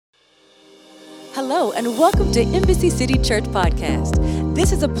Hello, and welcome to Embassy City Church Podcast.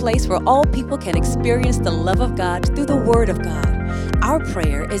 This is a place where all people can experience the love of God through the Word of God. Our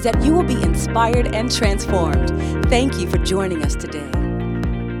prayer is that you will be inspired and transformed. Thank you for joining us today.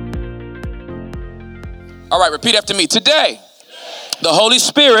 All right, repeat after me. Today, the Holy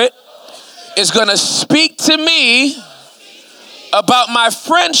Spirit is going to speak to me about my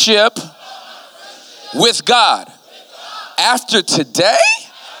friendship with God. After today,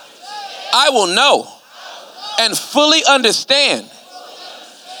 I will know and fully understand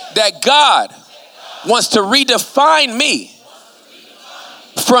that God wants to redefine me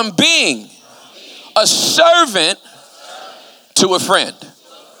from being a servant to a friend.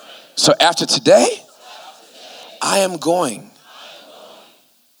 So after today, I am going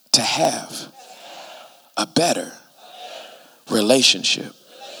to have a better relationship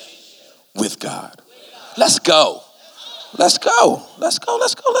with God. Let's go. Let's go. Let's go.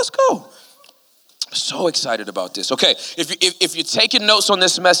 Let's go. Let's go. So excited about this. Okay, if you're taking notes on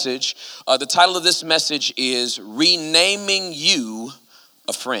this message, the title of this message is Renaming You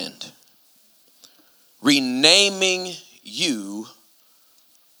a Friend. Renaming you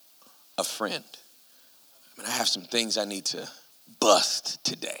a friend. I have some things I need to bust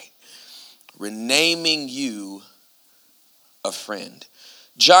today. Renaming you a friend.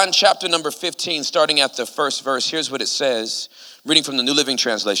 John chapter number 15, starting at the first verse, here's what it says, reading from the New Living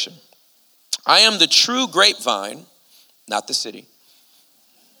Translation. I am the true grapevine, not the city.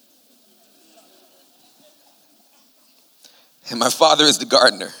 And my Father is the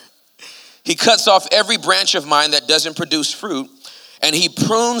gardener. He cuts off every branch of mine that doesn't produce fruit, and he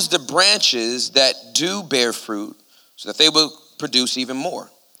prunes the branches that do bear fruit so that they will produce even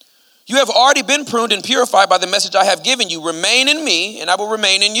more. You have already been pruned and purified by the message I have given you. Remain in me, and I will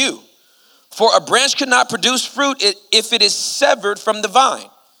remain in you. For a branch cannot produce fruit if it is severed from the vine.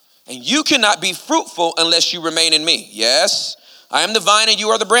 And you cannot be fruitful unless you remain in me. Yes, I am the vine and you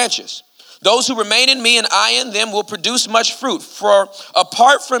are the branches. Those who remain in me and I in them will produce much fruit. For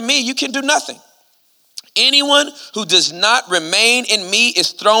apart from me, you can do nothing. Anyone who does not remain in me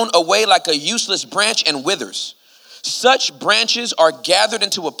is thrown away like a useless branch and withers. Such branches are gathered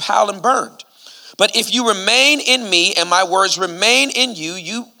into a pile and burned. But if you remain in me and my words remain in you,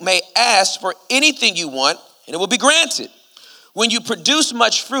 you may ask for anything you want and it will be granted. When you produce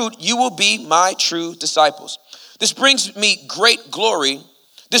much fruit, you will be my true disciples. This brings great glory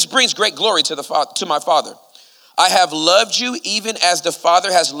to my Father. I have loved you even as the Father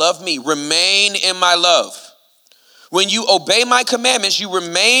has loved me. Remain in my love. When you obey my commandments, you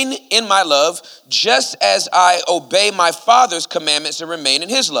remain in my love, just as I obey my Father's commandments and remain in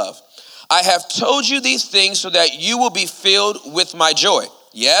his love. I have told you these things so that you will be filled with my joy.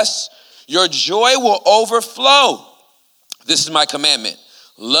 Yes, your joy will overflow. This is my commandment.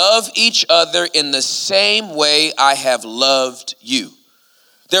 Love each other in the same way I have loved you.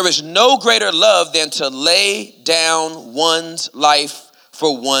 There is no greater love than to lay down one's life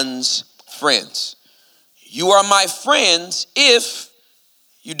for one's friends. You are my friends if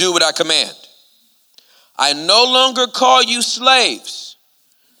you do what I command. I no longer call you slaves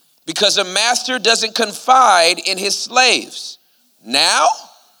because a master doesn't confide in his slaves. Now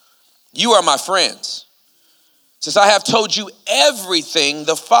you are my friends, since I have told you everything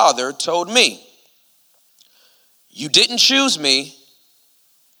the Father told me. You didn't choose me,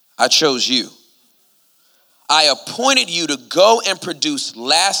 I chose you. I appointed you to go and produce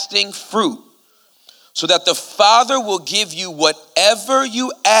lasting fruit so that the Father will give you whatever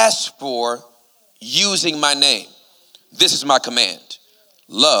you ask for using my name. This is my command.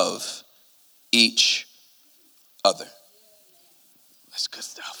 Love each other. That's good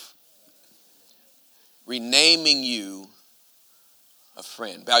stuff. Renaming you a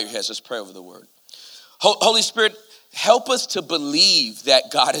friend. Bow your heads. Let's pray over the word. Holy Spirit, help us to believe that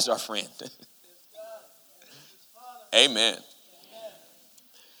God is our friend. Amen.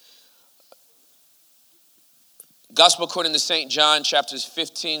 Gospel according to St. John, chapters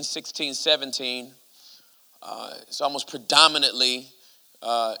 15, 16, 17. It's almost predominantly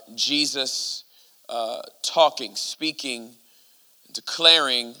Jesus talking, speaking,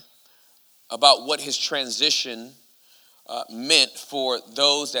 declaring about what his transition meant for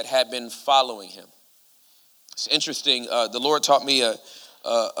those that had been following him. It's interesting. The Lord taught me a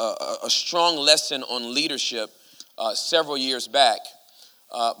strong lesson on leadership several years back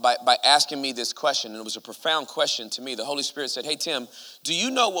by asking me this question. And it was a profound question to me. The Holy Spirit said, hey, Tim, do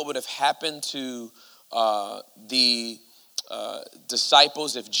you know what would have happened to the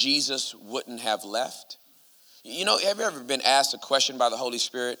disciples if Jesus wouldn't have left? You know, have you ever been asked a question by the Holy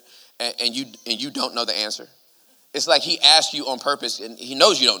Spirit and you don't know the answer? It's like he asked you on purpose and he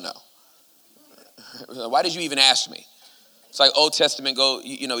knows you don't know. Why did you even ask me? It's like Old Testament,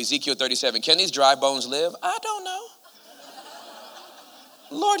 Ezekiel 37. Can these dry bones live? I don't know.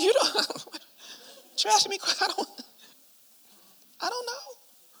 Lord, you don't. You asking me? I don't know.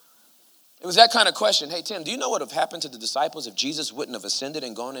 It was that kind of question. Hey, Tim, do you know what would have happened to the disciples if Jesus wouldn't have ascended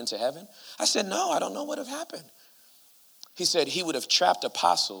and gone into heaven? I said, no, I don't know what would have happened. He said he would have trapped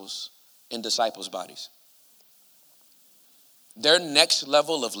apostles in disciples' bodies. Their next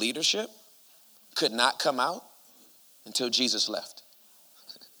level of leadership could not come out until Jesus left.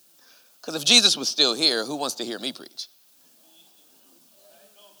 Because if Jesus was still here, who wants to hear me preach?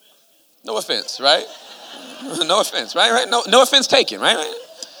 No offense, right? No offense, right? No offense taken, right?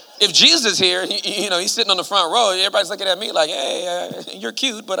 If Jesus is here, he's sitting on the front row, everybody's looking at me like, hey, you're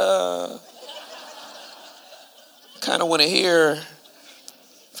cute, but kind of want to hear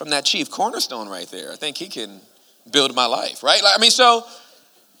from that chief cornerstone right there. I think he can build my life, right?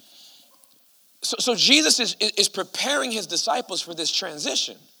 So Jesus is preparing his disciples for this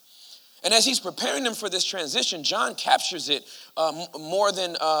transition. And as he's preparing them for this transition, John captures it more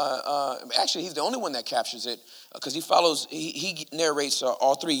than, actually he's the only one that captures it because he narrates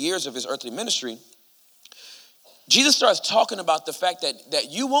all 3 years of his earthly ministry. Jesus starts talking about the fact that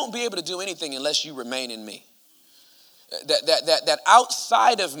you won't be able to do anything unless you remain in me. That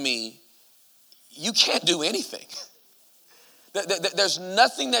outside of me, you can't do anything. There's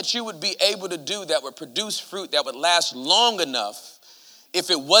nothing that you would be able to do that would produce fruit that would last long enough if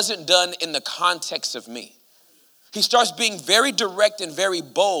it wasn't done in the context of me. He starts being very direct and very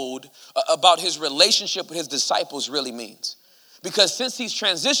bold about his relationship with his disciples really means. Because since he's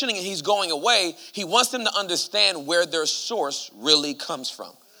transitioning and he's going away, he wants them to understand where their source really comes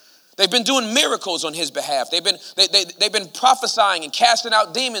from. They've been doing miracles on his behalf. They've been prophesying and casting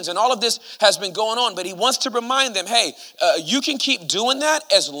out demons, and all of this has been going on. But he wants to remind them, hey, you can keep doing that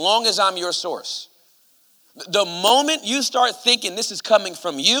as long as I'm your source. The moment you start thinking this is coming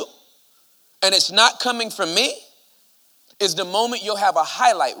from you and it's not coming from me is the moment you'll have a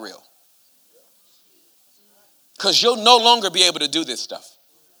highlight reel. Because you'll no longer be able to do this stuff.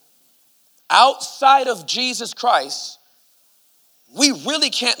 Outside of Jesus Christ, we really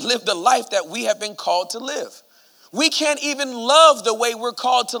can't live the life that we have been called to live. We can't even love the way we're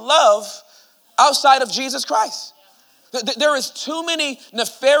called to love outside of Jesus Christ. There is too many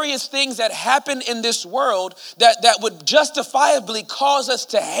nefarious things that happen in this world that would justifiably cause us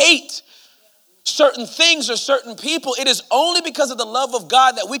to hate certain things or certain people. It is only because of the love of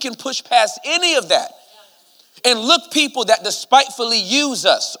God that we can push past any of that and look people that despitefully use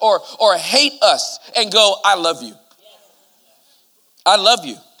us or hate us and go, I love you. I love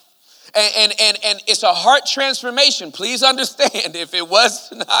you. And it's a heart transformation. Please understand, if it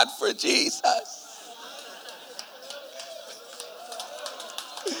was not for Jesus,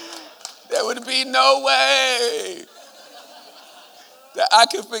 there would be no way that I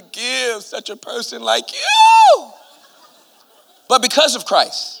could forgive such a person like you. But because of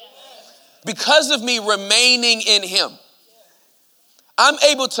Christ, because of me remaining in him, I'm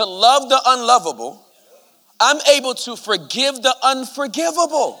able to love the unlovable. I'm able to forgive the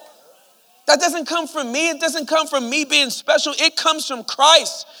unforgivable. That doesn't come from me. It doesn't come from me being special. It comes from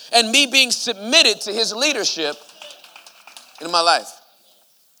Christ and me being submitted to his leadership in my life.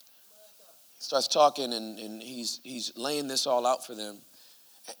 He starts talking and he's laying this all out for them.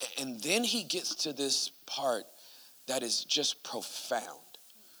 And then he gets to this part that is just profound.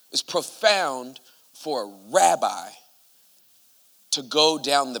 It's profound for a rabbi to go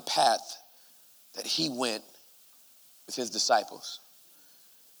down the path that he went with his disciples.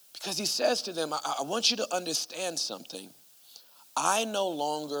 Because he says to them, I want you to understand something. I no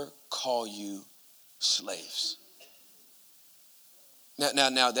longer call you slaves.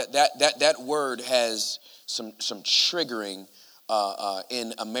 Now that word has some triggering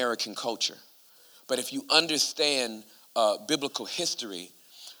in American culture. But if you understand biblical history,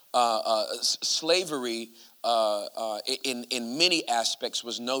 slavery in many aspects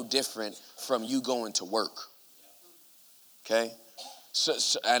was no different from you going to work. Okay? So,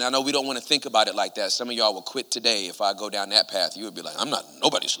 and I know we don't want to think about it like that. Some of y'all will quit today. If I go down that path, you would be like, I'm not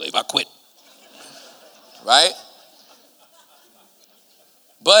nobody's slave. I quit. Right?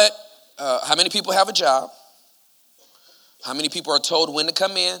 But how many people have a job? How many people are told when to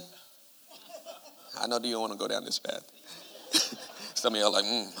come in? I know you don't want to go down this path. Some of y'all are like,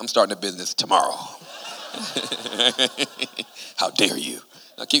 I'm starting a business tomorrow. How dare you?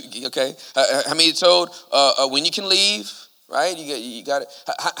 Okay. How many told when you can leave? Right? You got it.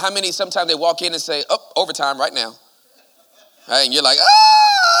 How many sometimes they walk in and say, overtime right now. Right? And you're like,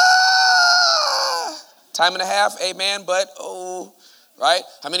 time and a half, amen. But, right?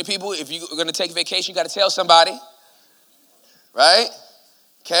 How many people, if you're going to take vacation, you got to tell somebody, right?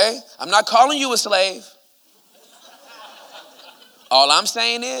 Okay? I'm not calling you a slave. All I'm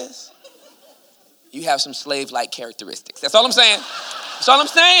saying is you have some slave-like characteristics. That's all I'm saying. That's all I'm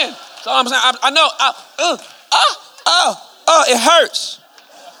saying. That's all I'm saying. I know. It hurts.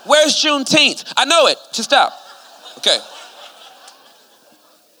 Where's Juneteenth? I know it. Just stop. Okay.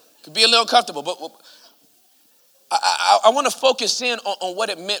 Could be a little comfortable, but I want to focus in on what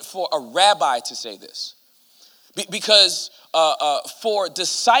it meant for a rabbi to say this. Because for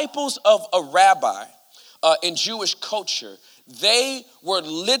disciples of a rabbi in Jewish culture, they were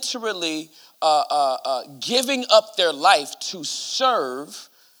literally giving up their life to serve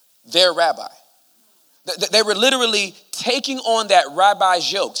their rabbi. They were literally taking on that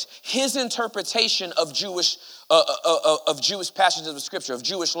rabbi's yokes, his interpretation of Jewish passages of scripture, of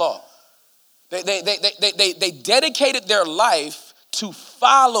Jewish law. They dedicated their life to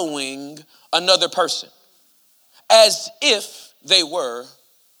following another person as if they were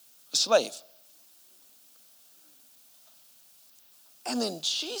a slave. And then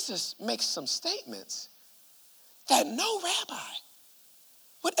Jesus makes some statements that no rabbi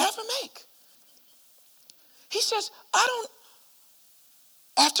would ever make. He says,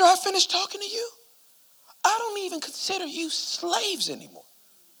 after I finish talking to you, I don't even consider you slaves anymore.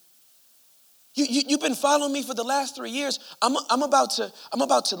 You've been following me for the last 3 years. I'm about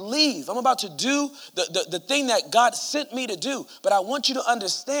to leave. I'm about to do the thing that God sent me to do. But I want you to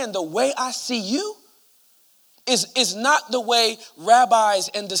understand the way I see you is not the way rabbis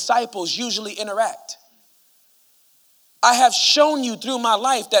and disciples usually interact. I have shown you through my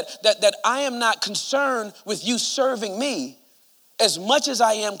life that I am not concerned with you serving me as much as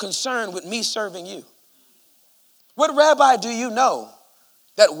I am concerned with me serving you. What rabbi do you know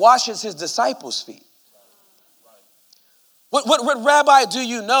that washes his disciples' feet? What rabbi do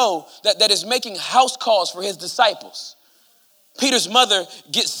you know that is making house calls for his disciples? Peter's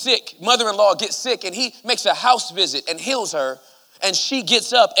mother-in-law gets sick, and he makes a house visit and heals her, and she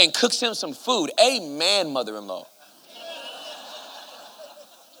gets up and cooks him some food. Amen, mother-in-law.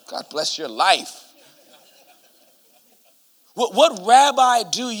 God bless your life. What rabbi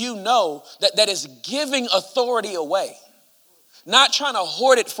do you know that is giving authority away? Not trying to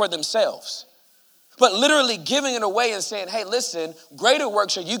hoard it for themselves, but literally giving it away and saying, hey, listen, greater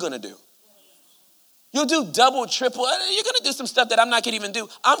works are you going to do. You'll do double, triple. You're going to do some stuff that I'm not going to even do.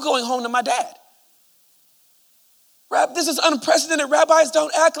 I'm going home to my dad. This is unprecedented. Rabbis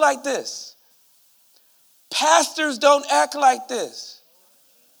don't act like this. Pastors don't act like this.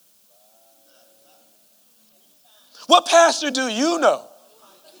 What pastor do you know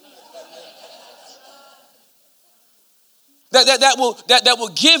that will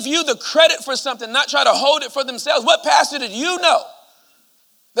give you the credit for something, not try to hold it for themselves? What pastor did you know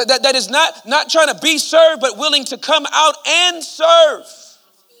that is not trying to be served, but willing to come out and serve?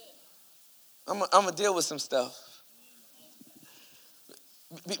 I'm gonna deal with some stuff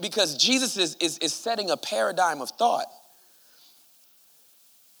because Jesus is setting a paradigm of thought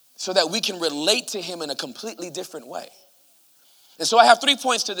so that we can relate to him in a completely different way. And so I have 3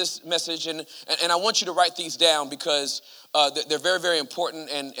 points to this message, and I want you to write these down because they're very, very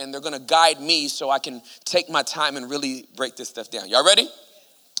important, and they're going to guide me so I can take my time and really break this stuff down. Y'all ready?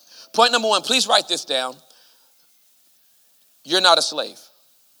 Point number 1, please write this down. You're not a slave.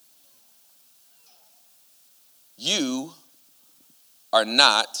 You are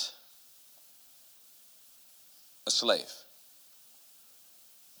not a slave.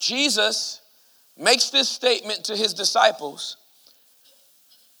 Jesus makes this statement to his disciples.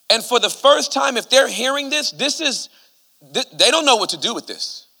 And for the first time, if they're hearing this, they don't know what to do with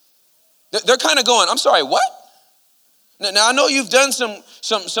this. They're kind of going, I'm sorry, what? Now I know you've done some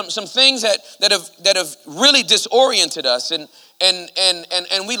things that have really disoriented us, and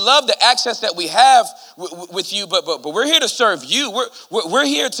we love the access that we have with you, but we're here to serve you. We're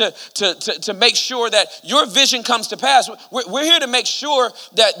here to make sure that your vision comes to pass. We're here to make sure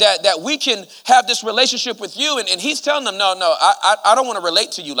that we can have this relationship with you. And he's telling them, no, I don't want to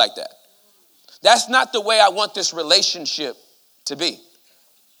relate to you like that. That's not the way I want this relationship to be.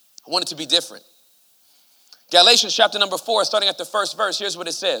 I want it to be different. Galatians chapter number 4, starting at the first verse, here's what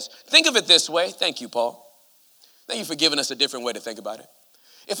it says. Think of it this way. Thank you, Paul. Thank you for giving us a different way to think about it.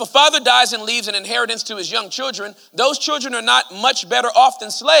 If a father dies and leaves an inheritance to his young children, those children are not much better off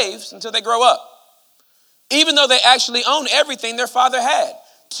than slaves until they grow up, even though they actually own everything their father had.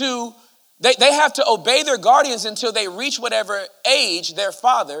 They have to obey their guardians until they reach whatever age their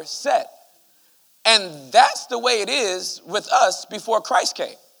father set. And that's the way it is with us before Christ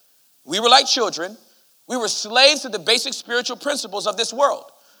came. We were like children. We were slaves to the basic spiritual principles of this world.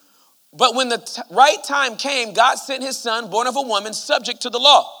 But when the right time came, God sent his son, born of a woman, subject to the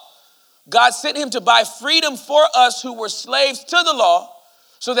law. God sent him to buy freedom for us who were slaves to the law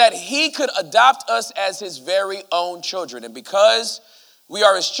so that he could adopt us as his very own children. And because we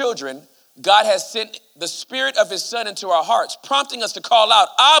are his children, God has sent the spirit of his son into our hearts, prompting us to call out,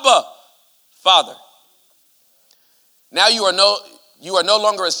 Abba, Father. Now you are no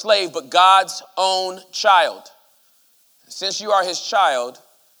longer a slave, but God's own child. Since you are his child,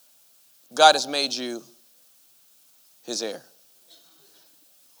 God has made you his heir.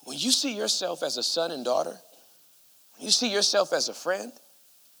 When you see yourself as a son and daughter, when you see yourself as a friend,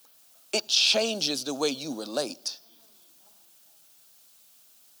 it changes the way you relate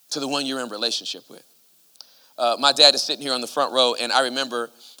to the one you're in relationship with. My dad is sitting here on the front row, and I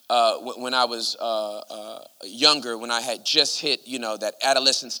remember when I was younger, when I had just hit, that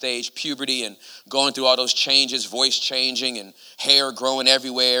adolescent stage, puberty, and going through all those changes, voice changing and hair growing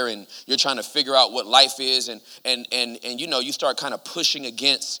everywhere, and you're trying to figure out what life is, and you start kind of pushing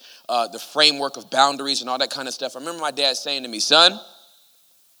against the framework of boundaries and all that kind of stuff. I remember my dad saying to me, son,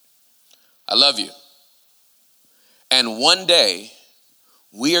 I love you. And one day,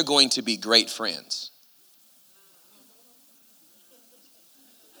 we are going to be great friends.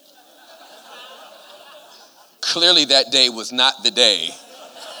 Clearly that day was not the day.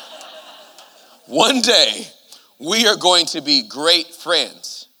 One day, we are going to be great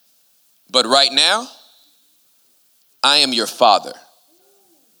friends. But right now, I am your father.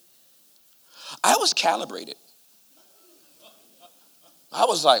 I was calibrated. I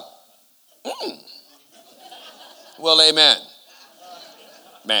was like, Well, amen.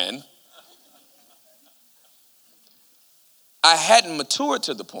 Man. I hadn't matured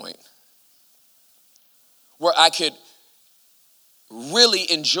to the point where I could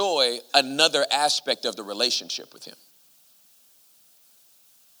really enjoy another aspect of the relationship with him.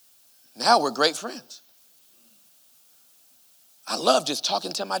 Now we're great friends. I love just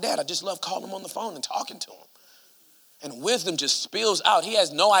talking to my dad. I just love calling him on the phone and talking to him. And wisdom just spills out. He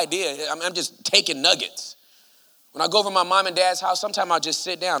has no idea. I'm just taking nuggets. When I go over to my mom and dad's house, sometimes I'll just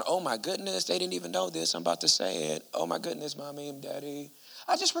sit down. Oh my goodness, they didn't even know this. I'm about to say it. Oh my goodness, mommy and daddy.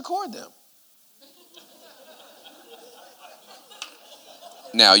 I just record them.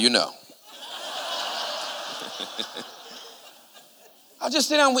 Now you know. I'll just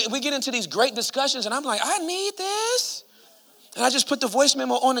sit down. We get into these great discussions, and I'm like, I need this. And I just put the voice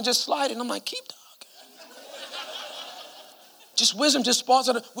memo on and just slide it. And I'm like, keep talking. Just wisdom just spawns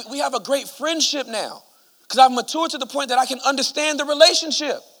out. We have a great friendship now because I've matured to the point that I can understand the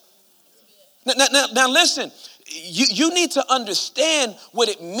relationship. Now listen. You need to understand what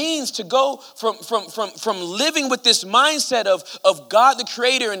it means to go from living with this mindset of God the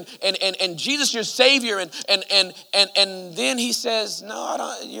Creator and Jesus your Savior and then he says,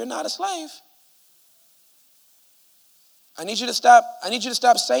 no, you're not a slave. I need you to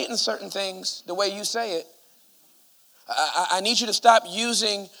stop saying certain things the way you say it. I need you to stop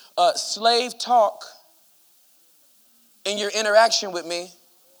using slave talk in your interaction with me.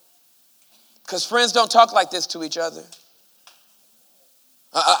 Because friends don't talk like this to each other.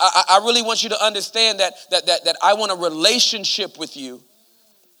 I really want you to understand that I want a relationship with you.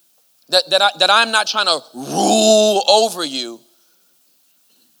 That I'm not trying to rule over you.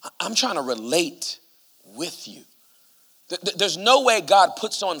 I'm trying to relate with you. There's no way God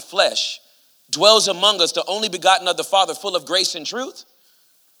puts on flesh, dwells among us, the only begotten of the Father, full of grace and truth,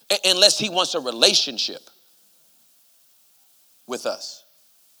 unless he wants a relationship with us.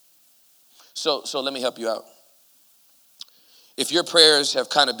 So let me help you out. If your prayers have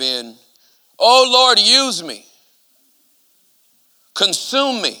kind of been, oh Lord, use me,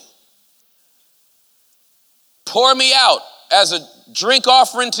 consume me, pour me out as a drink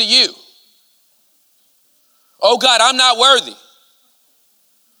offering to you. Oh God, I'm not worthy,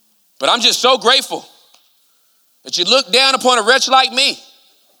 but I'm just so grateful that you looked down upon a wretch like me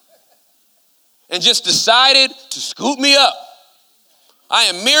and just decided to scoop me up. I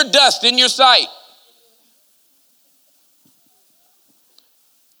am mere dust in your sight.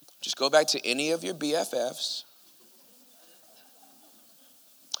 Just go back to any of your BFFs.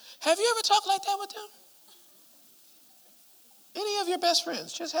 Have you ever talked like that with them? Any of your best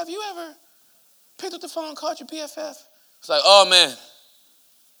friends? Just have you ever picked up the phone and called your BFF? It's like, oh man,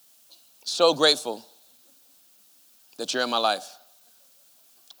 so grateful that you're in my life.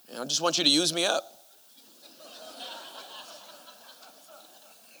 And I just want you to use me up.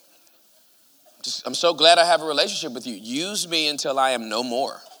 I'm so glad I have a relationship with you. Use me until I am no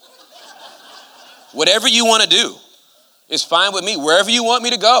more. Whatever you want to do is fine with me. Wherever you want me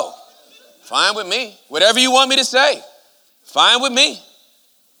to go. Fine with me. Whatever you want me to say, fine with me.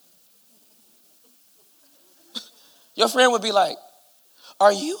 Your friend would be like,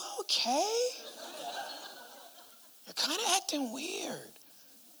 are you okay? You're kind of acting weird.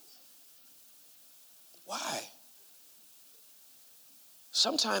 Why?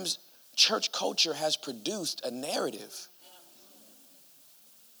 Sometimes church culture has produced a narrative.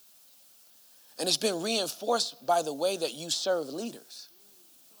 And it's been reinforced by the way that you serve leaders.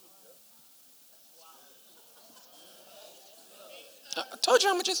 I told you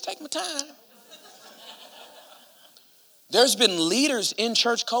I'm going to just take my time. There's been leaders in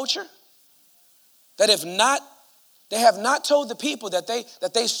church culture that have not told the people that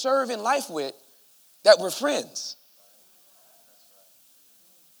they serve in life with that we're friends.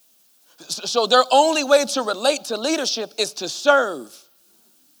 So their only way to relate to leadership is to serve.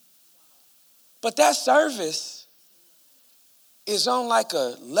 But that service is on like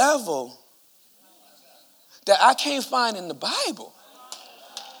a level that I can't find in the Bible.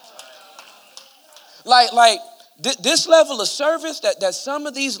 Like this level of service that some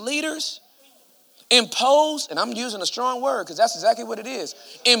of these leaders impose, and I'm using a strong word because that's exactly what it is,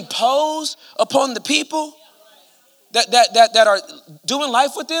 impose upon the people that are doing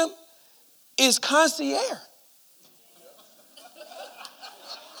life with them is concierge.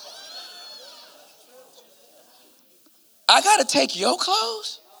 I got to take your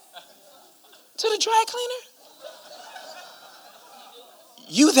clothes to the dry cleaner?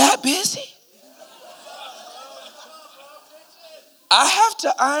 You that busy? I have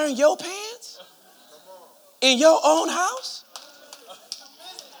to iron your pants in your own house?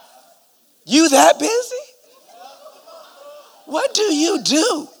 You that busy? What do you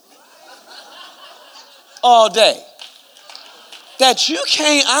do all day that you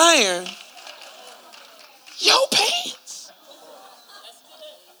can't iron your pants?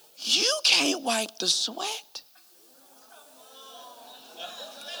 You can't wipe the sweat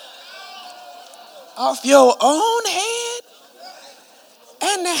off your own head,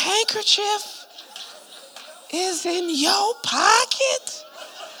 and the handkerchief is in your pocket?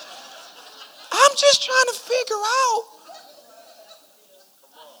 I'm just trying to figure out.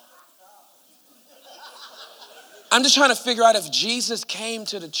 I'm just trying to figure out if Jesus came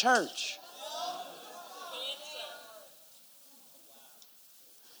to the church,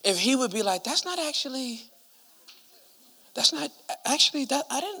 if he would be like, that's not actually that,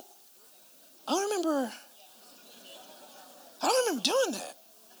 I don't remember doing that.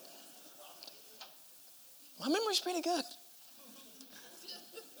 My memory's pretty good.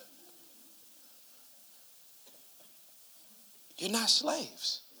 You're not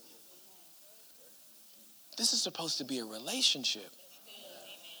slaves. This is supposed to be a relationship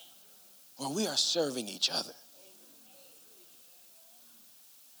where we are serving each other.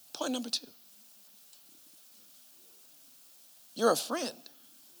 Point number 2. You're a friend.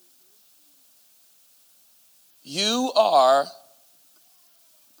 You are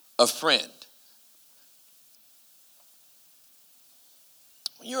a friend.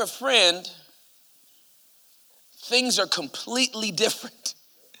 When you're a friend, things are completely different.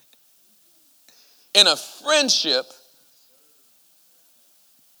 In a friendship,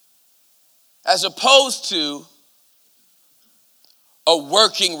 as opposed to a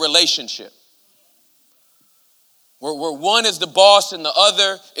working relationship, where one is the boss and the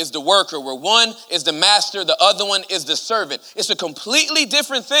other is the worker, where one is the master, the other one is the servant. It's a completely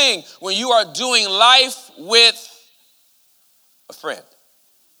different thing when you are doing life with a friend.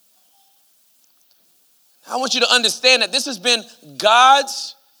 I want you to understand that this has been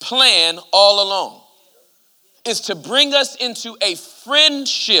God's plan all along, is to bring us into a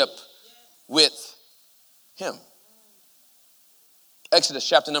friendship with him. Exodus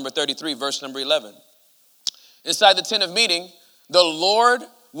chapter number 33, verse number 11. Inside the tent of meeting, the Lord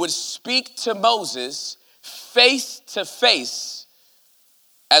would speak to Moses face to face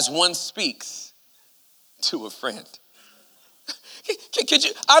as one speaks to a friend.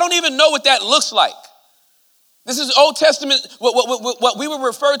 I don't even know what that looks like. This is Old Testament, what we would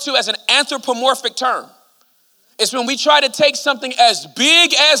refer to as an anthropomorphic term. It's when we try to take something as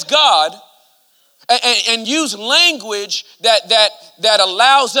big as God and use language that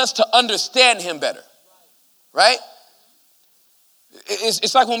allows us to understand him better, right?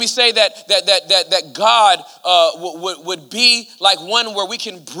 It's like when we say that God would be like one where we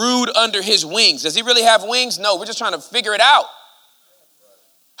can brood under his wings. Does he really have wings? No, we're just trying to figure it out.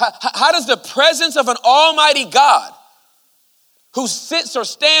 How does the presence of an almighty God who sits or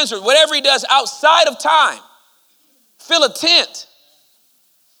stands or whatever he does outside of time fill a tent?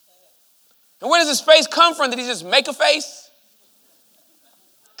 And where does his face come from? Did he just make a face?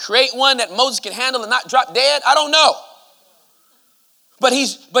 create one that Moses can handle and not drop dead? I don't know. But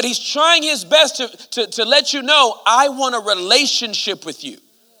he's trying his best to let you know, I want a relationship with you.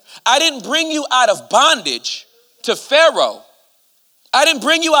 I didn't bring you out of bondage to Pharaoh. I didn't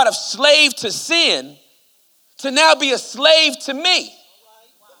bring you out of slave to sin to now be a slave to me.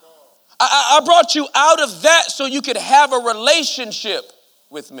 I brought you out of that so you could have a relationship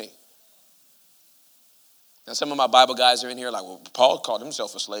with me. Now, some of my Bible guys are in here like, well, Paul called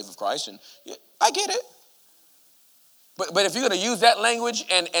himself a slave of Christ, and yeah, I get it. But if you're going to use that language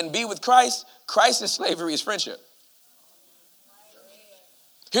and be with Christ, Christ's slavery is friendship.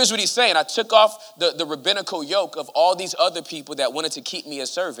 Here's what he's saying. I took off the rabbinical yoke of all these other people that wanted to keep me a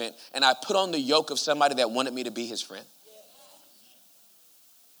servant, and I put on the yoke of somebody that wanted me to be his friend.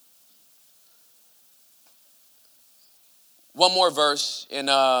 One more verse in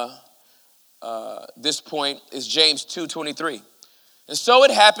this point is James 2:23. And so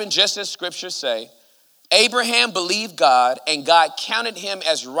it happened, just as scriptures say, Abraham believed God, and God counted him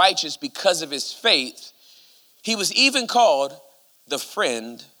as righteous because of his faith. He was even called the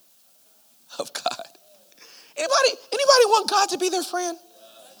friend of God. Anybody want God to be their friend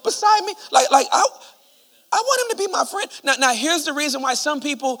beside me? Like I want him to be my friend. Now here's the reason why some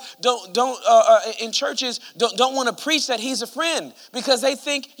people don't in churches don't want to preach that he's a friend, because they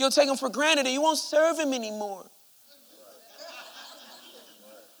think you'll take him for granted and you won't serve him anymore.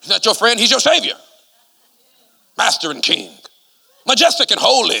 He's not your friend, he's your savior. Master and king, majestic and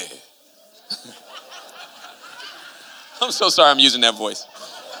holy. I'm so sorry I'm using that voice.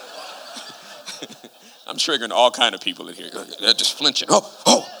 I'm triggering all kind of people in here. They're just flinching.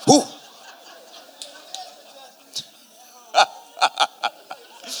 Oh.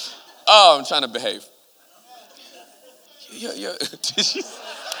 Oh, I'm trying to behave. I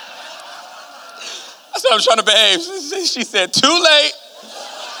said I'm trying to behave. She said, too late.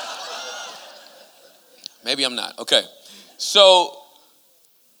 Maybe I'm not. Okay. So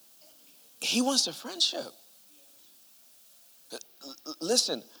he wants a friendship.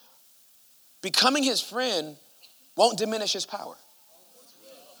 Listen, becoming his friend won't diminish his power.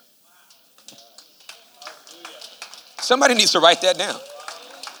 Somebody needs to write that down.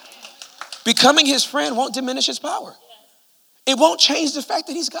 Becoming his friend won't diminish his power. It won't change the fact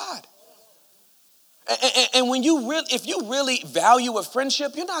that he's God. And when if you really value a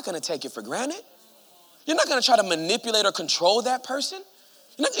friendship, you're not going to take it for granted. You're not going to try to manipulate or control that person.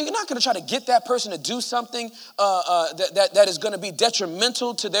 You're not going to try to get that person to do something that is going to be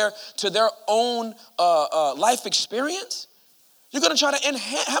detrimental to their own life experience. You're going to try to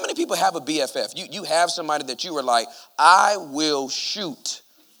enhance. How many people have a BFF? You have somebody that you were like, I will shoot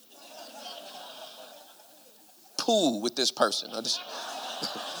pool with this person.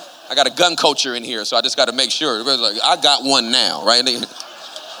 I got a gun culture in here, so I just got to make sure. Like, I got one now, right?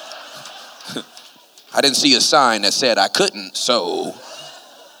 I didn't see a sign that said I couldn't, so,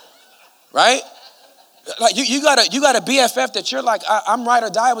 right? Like you got a BFF that you're like, I'm ride or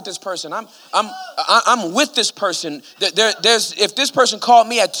die with this person. I'm with this person. If this person called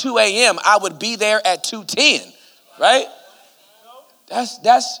me at 2 a.m., I would be there at 2:10, right?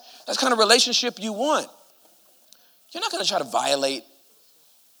 That's kind of relationship you want. You're not going to try to violate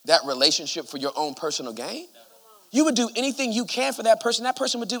that relationship for your own personal gain. You would do anything you can for that person. That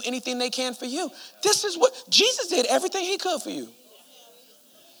person would do anything they can for you. This is what Jesus did, everything he could for you.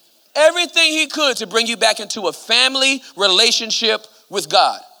 Everything he could to bring you back into a family relationship with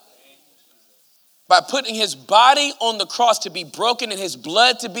God. By putting his body on the cross to be broken and his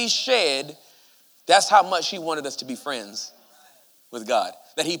blood to be shed, that's how much he wanted us to be friends with God.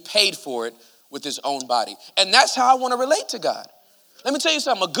 That he paid for it with his own body. And that's how I want to relate to God. Let me tell you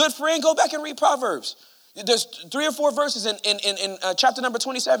something. A good friend, go back and read Proverbs. There's 3 or 4 verses in chapter number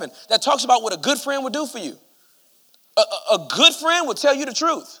 27 that talks about what a good friend would do for you. A good friend will tell you the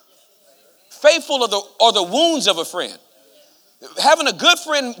truth. Faithful are the wounds of a friend. Having a good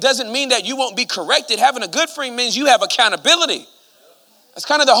friend doesn't mean that you won't be corrected. Having a good friend means you have accountability. That's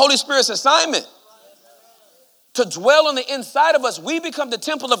kind of the Holy Spirit's assignment. To dwell on the inside of us. We become the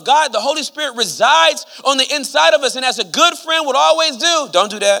temple of God. The Holy Spirit resides on the inside of us. And as a good friend would always do,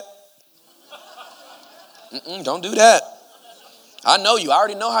 don't do that. Don't do that. I know you. I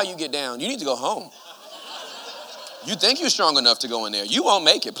already know how you get down. You need to go home. You think you're strong enough to go in there. You won't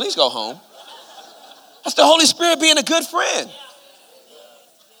make it. Please go home. That's the Holy Spirit being a good friend.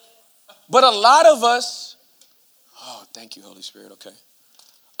 But a lot of us, oh, thank you, Holy Spirit. Okay.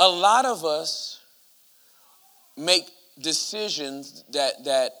 A lot of us make decisions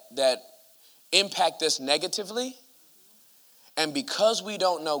that impact us negatively. And because we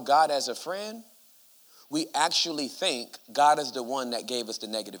don't know God as a friend, we actually think God is the one that gave us the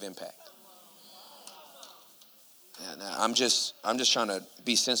negative impact. And I'm just trying to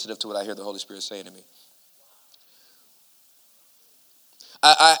be sensitive to what I hear the Holy Spirit saying to me.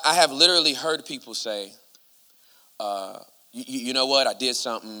 I have literally heard people say, you know what, I did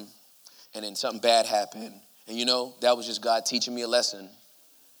something and then something bad happened. And that was just God teaching me a lesson,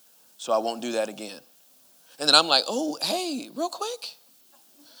 so I won't do that again. And then I'm like, oh, hey, real quick.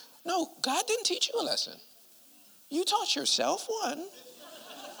 No, God didn't teach you a lesson. You taught yourself one.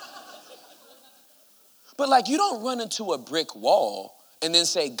 But like, you don't run into a brick wall and then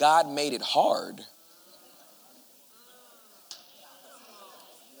say, God made it hard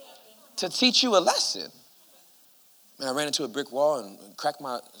to teach you a lesson. Man, I ran into a brick wall and cracked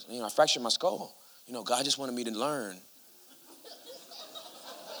I fractured my skull. God just wanted me to learn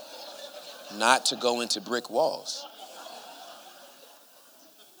not to go into brick walls.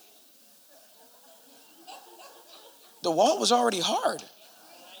 The wall was already hard.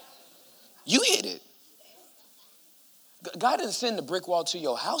 You hit it. God didn't send the brick wall to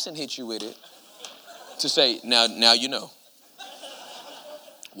your house and hit you with it to say, now you know.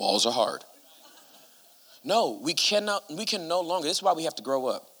 Walls are hard. No, we can no longer. This is why we have to grow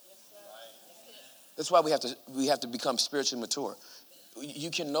up. That's why we have to become spiritually mature. You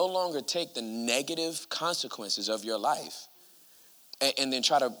can no longer take the negative consequences of your life and then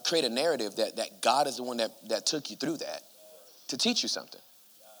try to create a narrative that God is the one that took you through that to teach you something.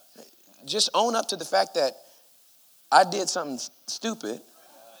 Just own up to the fact that I did something stupid,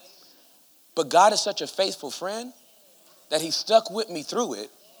 but God is such a faithful friend that he stuck with me through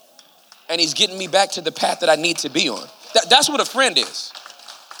it, and he's getting me back to the path that I need to be on. That's what a friend is,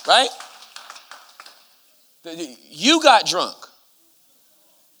 right? You got drunk.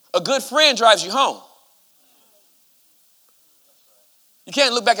 A good friend drives you home. You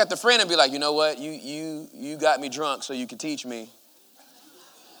can't look back at the friend and be like, you know what, you got me drunk so you can teach me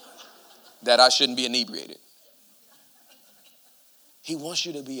that I shouldn't be inebriated. He wants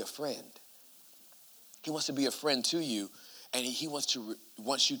you to be a friend. He wants to be a friend to you, and he wants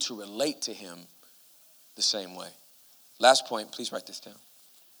you to relate to him the same way. Last point, please write this down.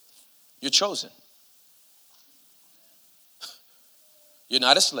 You're chosen. You're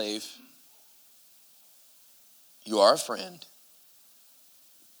not a slave. You are a friend.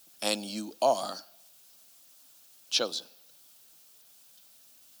 And you are chosen.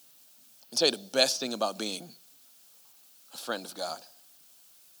 I'll tell you the best thing about being a friend of God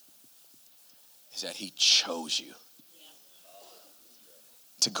is that he chose you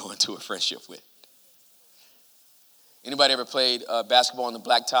to go into a friendship with. Anybody ever played basketball on the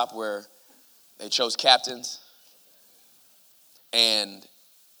blacktop where they chose captains? And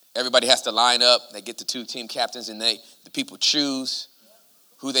everybody has to line up. They get the two team captains, and the people choose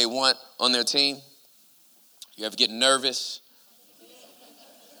who they want on their team. You ever get nervous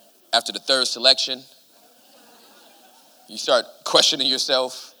after the third selection? You start questioning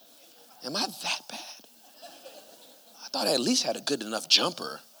yourself. Am I that bad? I thought I at least had a good enough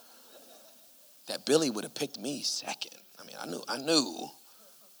jumper that Billy would have picked me second. I mean, I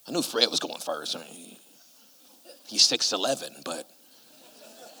knew Fred was going first. I mean, he's 6'11", but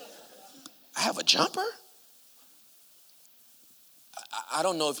I have a jumper? I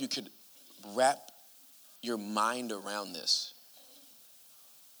don't know if you could wrap your mind around this.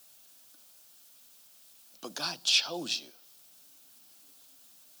 But God chose you.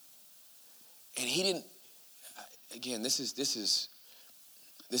 And he didn't, again, this is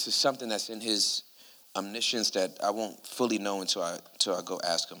something that's in his omniscience that I won't fully know until I go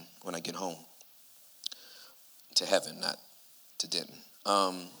ask him when I get home to heaven, not to Denton.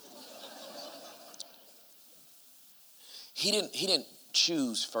 He didn't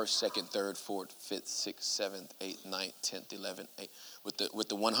choose first, second, third, fourth, fifth, sixth, seventh, eighth, ninth, 10th, 11th, 8th. With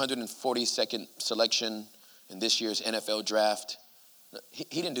the 142nd selection in this year's NFL draft.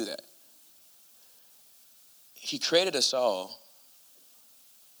 He didn't do that. He created us all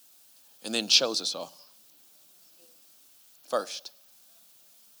and then chose us all. First.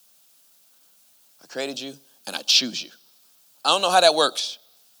 I created you and I choose you. I don't know how that works.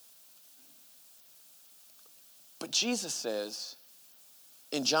 But Jesus says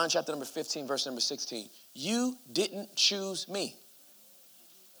in John chapter number 15, verse number 16, you didn't choose me.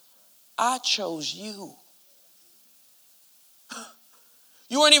 I chose you.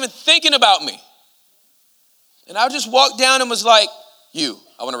 You weren't even thinking about me. And I just walked down and was like, I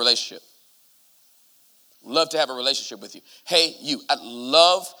want a relationship. Love to have a relationship with you. Hey, you, I'd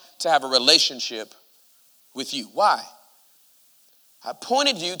love to have a relationship with you. Why? I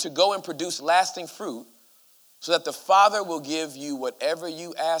appointed you to go and produce lasting fruit so that the Father will give you whatever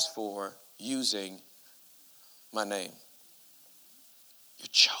you ask for using my name. You're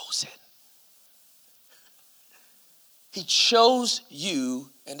chosen. He chose you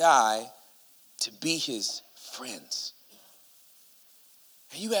and I to be his friends.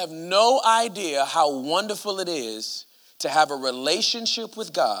 And you have no idea how wonderful it is to have a relationship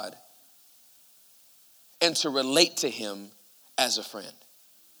with God and to relate to him as a friend.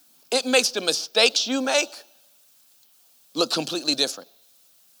 It makes the mistakes you make look completely different.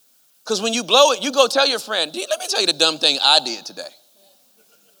 Because when you blow it, you go tell your friend, let me tell you the dumb thing I did today.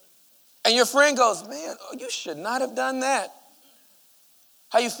 And your friend goes, man, you should not have done that.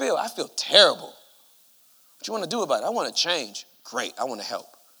 How you feel? I feel terrible. What you want to do about it? I want to change. Great, I want to help.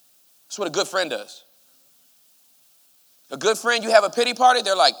 That's what a good friend does. A good friend, you have a pity party,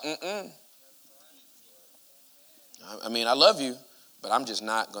 they're like, I mean, I love you, but I'm just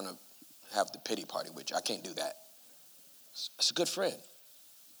not going to have the pity party with you. I can't do that. It's a good friend.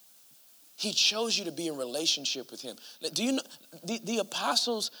 He chose you to be in relationship with him. Do you know, the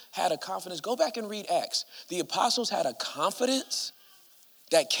apostles had a confidence. Go back and read Acts. The apostles had a confidence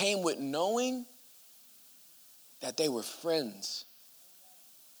that came with knowing that they were friends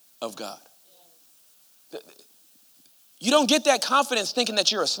of God. You don't get that confidence thinking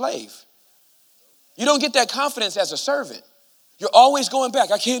that you're a slave. You don't get that confidence as a servant. You're always going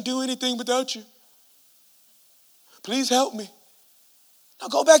back. I can't do anything without you. Please help me. Now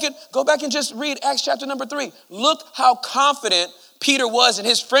go back and just read Acts chapter number 3. Look how confident Peter was in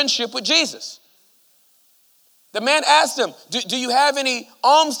his friendship with Jesus. The man asked him, do you have any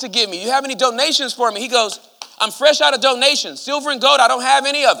alms to give me? Do you have any donations for me? He goes, I'm fresh out of donations. Silver and gold, I don't have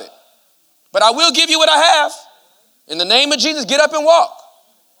any of it. But I will give you what I have. In the name of Jesus, get up and walk.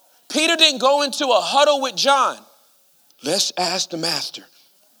 Peter didn't go into a huddle with John. Let's ask the master.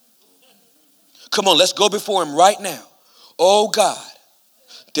 Come on, let's go before him right now. Oh God,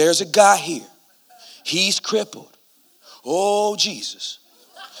 there's a guy here. He's crippled. Oh Jesus,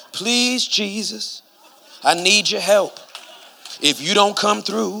 please Jesus, I need your help. If you don't come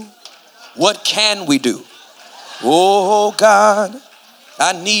through, what can we do? Oh God,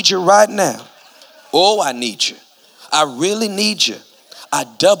 I need you right now. Oh, I need you. I really need you. I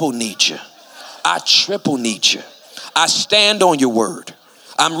double need you. I triple need you. I stand on your word.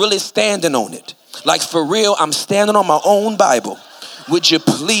 I'm really standing on it. Like for real, I'm standing on my own Bible. Would you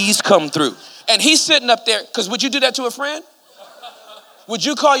please come through? And he's sitting up there, because would you do that to a friend? Would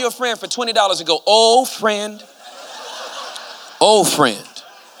you call your friend for $20 and go, oh friend,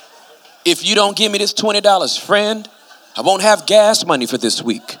 if you don't give me this $20, friend, I won't have gas money for this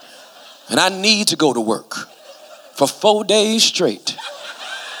week. And I need to go to work for 4 days straight.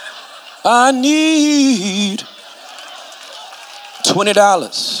 I need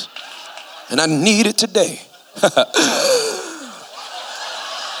 $20 and I need it today.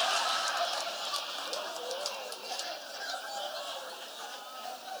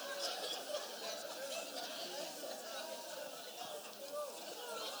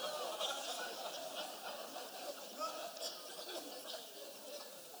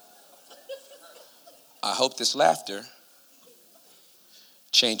 I hope this laughter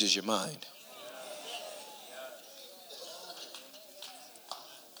changes your mind.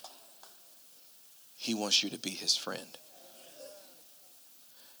 He wants you to be his friend,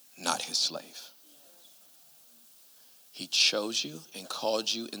 not his slave. He chose you and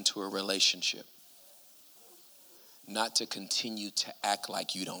called you into a relationship, not to continue to act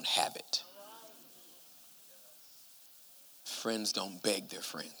like you don't have it. Friends don't beg their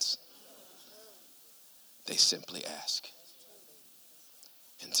friends. They simply ask.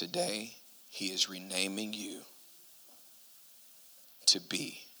 And today, he is renaming you to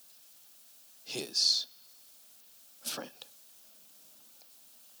be his friend.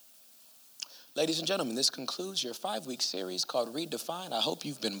 Ladies and gentlemen, this concludes your 5-week series called Redefine. I hope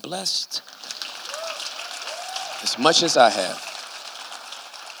you've been blessed as much as I have.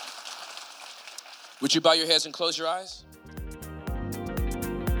 Would you bow your heads and close your eyes?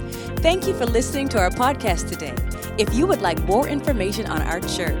 Thank you for listening to our podcast today. If you would like more information on our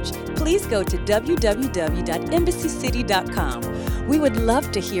church, please go to www.embassycity.com. We would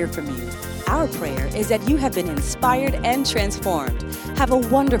love to hear from you. Our prayer is that you have been inspired and transformed. Have a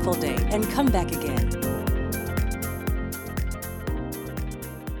wonderful day and come back again.